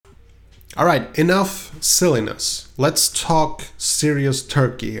All right, enough silliness. Let's talk serious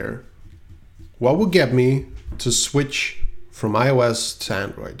turkey here. What would get me to switch from iOS to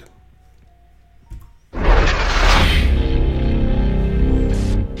Android?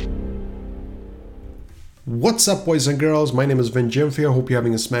 What's up, boys and girls? My name is Vin Jimfi. I hope you're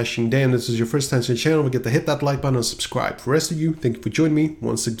having a smashing day, and this is your first time to the channel. Forget to hit that like button and subscribe. For the rest of you, thank you for joining me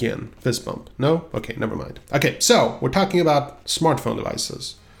once again. Fist bump. No? Okay, never mind. Okay, so we're talking about smartphone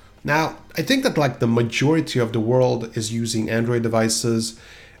devices. Now, I think that the majority of the world is using Android devices,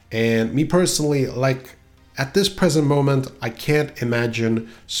 and me personally, at this present moment, I can't imagine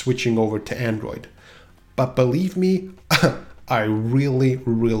switching over to Android. But believe me, I really,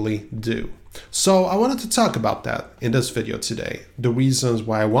 really do. So I wanted to talk about that in this video today. The reasons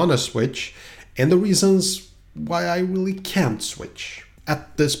why I want to switch and the reasons why I really can't switch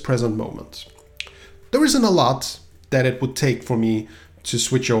at this present moment. There isn't a lot that it would take for me to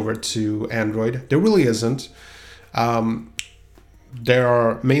switch over to Android. There really isn't. There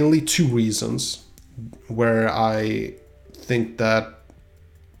are mainly two reasons where I think that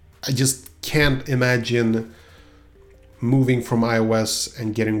I just can't imagine moving from iOS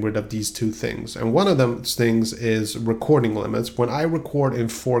and getting rid of these two things. And one of those things is recording limits. When I record in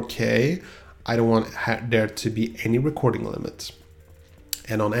 4K, I don't want there to be any recording limits.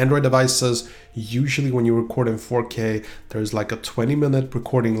 And on Android devices, usually when you record in 4K, there's like a 20-minute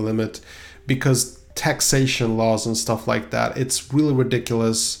recording limit because taxation laws and stuff like that. It's really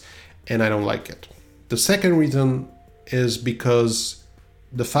ridiculous and I don't like it. The second reason is because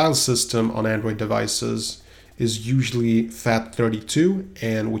the file system on Android devices is usually FAT32,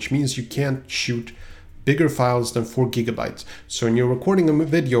 and which means you can't shoot bigger files than 4 gigabytes. So when you're recording a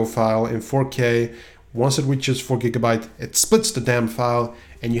video file in 4K, once it reaches 4 gigabytes, it splits the damn file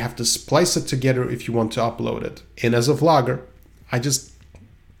and you have to splice it together if you want to upload it. And as a vlogger, I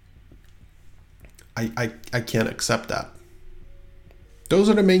can't accept that. Those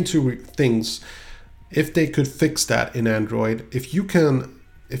are the main two things. If they could fix that in Android, if you can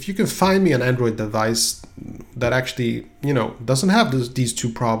find me an Android device that actually, doesn't have these two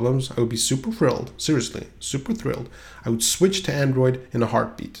problems, I would be super thrilled. Seriously, super thrilled. I would switch to Android in a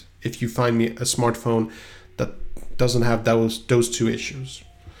heartbeat if you find me a smartphone that doesn't have those two issues.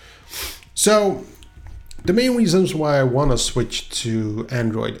 So the main reasons why I want to switch to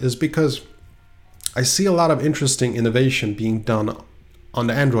Android is because I see a lot of interesting innovation being done on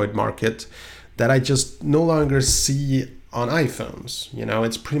the Android market that I just no longer see on iPhones.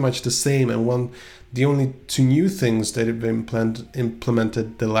 It's pretty much the same, and the only two new things that have been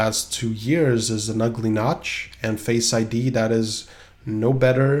implemented the last 2 years is an ugly notch and Face ID that is no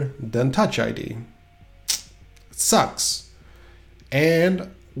better than Touch ID. It sucks.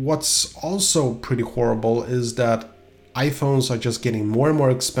 And what's also pretty horrible is that iPhones are just getting more and more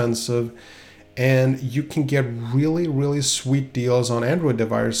expensive, and you can get really, really sweet deals on Android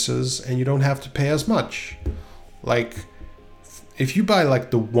devices and you don't have to pay as much. If you buy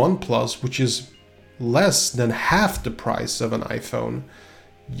the OnePlus, which is less than half the price of an iPhone,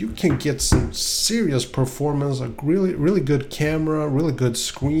 you can get some serious performance, a really, really good camera, really good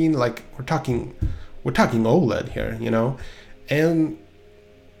screen. We're talking OLED here, and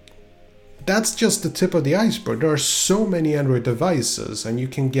that's just the tip of the iceberg. There are so many Android devices, and you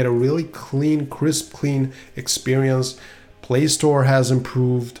can get a really clean, crisp, clean experience. Play Store has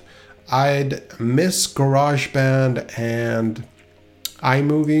improved. I'd miss GarageBand and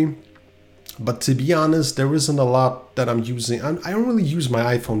iMovie, but to be honest, there isn't a lot that I'm using. I don't really use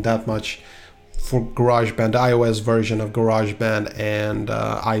my iPhone that much for GarageBand, the iOS version of GarageBand, and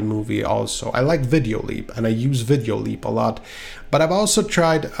iMovie also. I like VideoLeap, and I use VideoLeap a lot, but I've also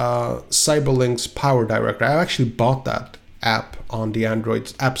tried Cyberlink's Power Director. I actually bought that app on the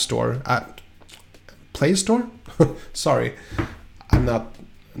Android App Store. Play Store? Sorry, I'm not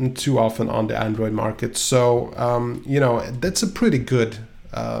too often on the Android market. So, that's a pretty good,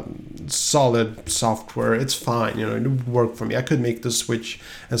 solid software. It's fine, it would work for me. I could make the switch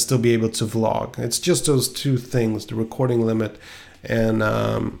and still be able to vlog. It's just those two things, the recording limit and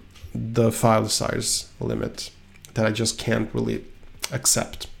the file size limit, that I just can't really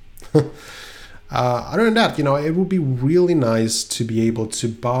accept. Other than that, it would be really nice to be able to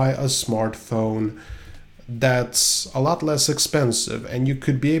buy a smartphone that's a lot less expensive, and you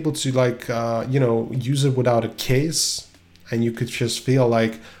could be able to use it without a case, and you could just feel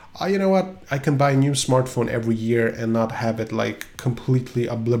oh, you know what, I can buy a new smartphone every year and not have it completely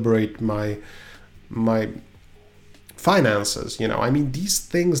obliterate my finances. These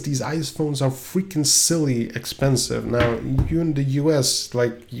iPhones are freaking silly expensive. Now, you in the US,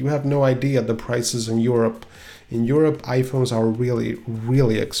 you have no idea the prices in Europe In Europe, iPhones are really,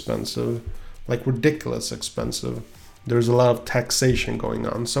 really expensive, like ridiculous expensive. There's a lot of taxation going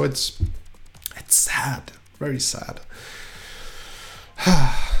on, so it's sad, very sad.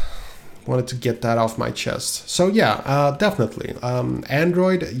 Wanted to get that off my chest. So yeah, definitely.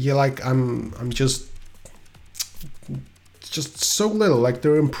 Android, yeah, like I'm just so little. Like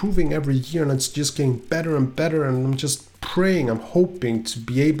they're improving every year, and it's just getting better and better. And I'm just praying, I'm hoping to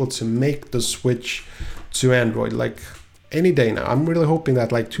be able to make the switch to Android like any day now. I'm really hoping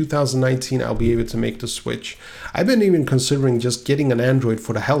that like 2019 I'll be able to make the switch. I've been even considering just getting an Android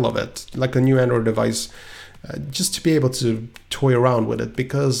for the hell of it, like a new Android device. Just to be able to toy around with it,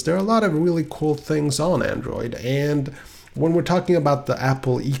 because there are a lot of really cool things on Android. And when we're talking about the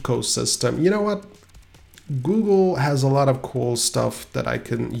Apple ecosystem, you know what? Google has a lot of cool stuff that I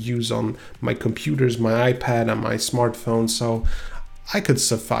can use on my computers, my iPad, and my smartphone, so I could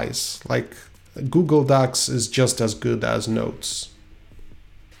suffice. Like, Google Docs is just as good as Notes.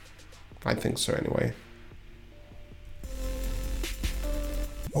 I think so anyway.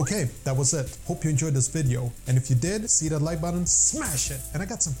 Okay, that was it. Hope you enjoyed this video. And if you did, see that like button, smash it. And I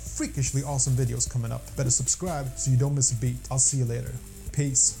got some freakishly awesome videos coming up. Better subscribe so you don't miss a beat. I'll see you later.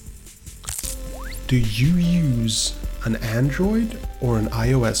 Peace. Do you use an Android or an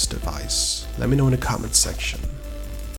iOS device? Let me know in the comment section.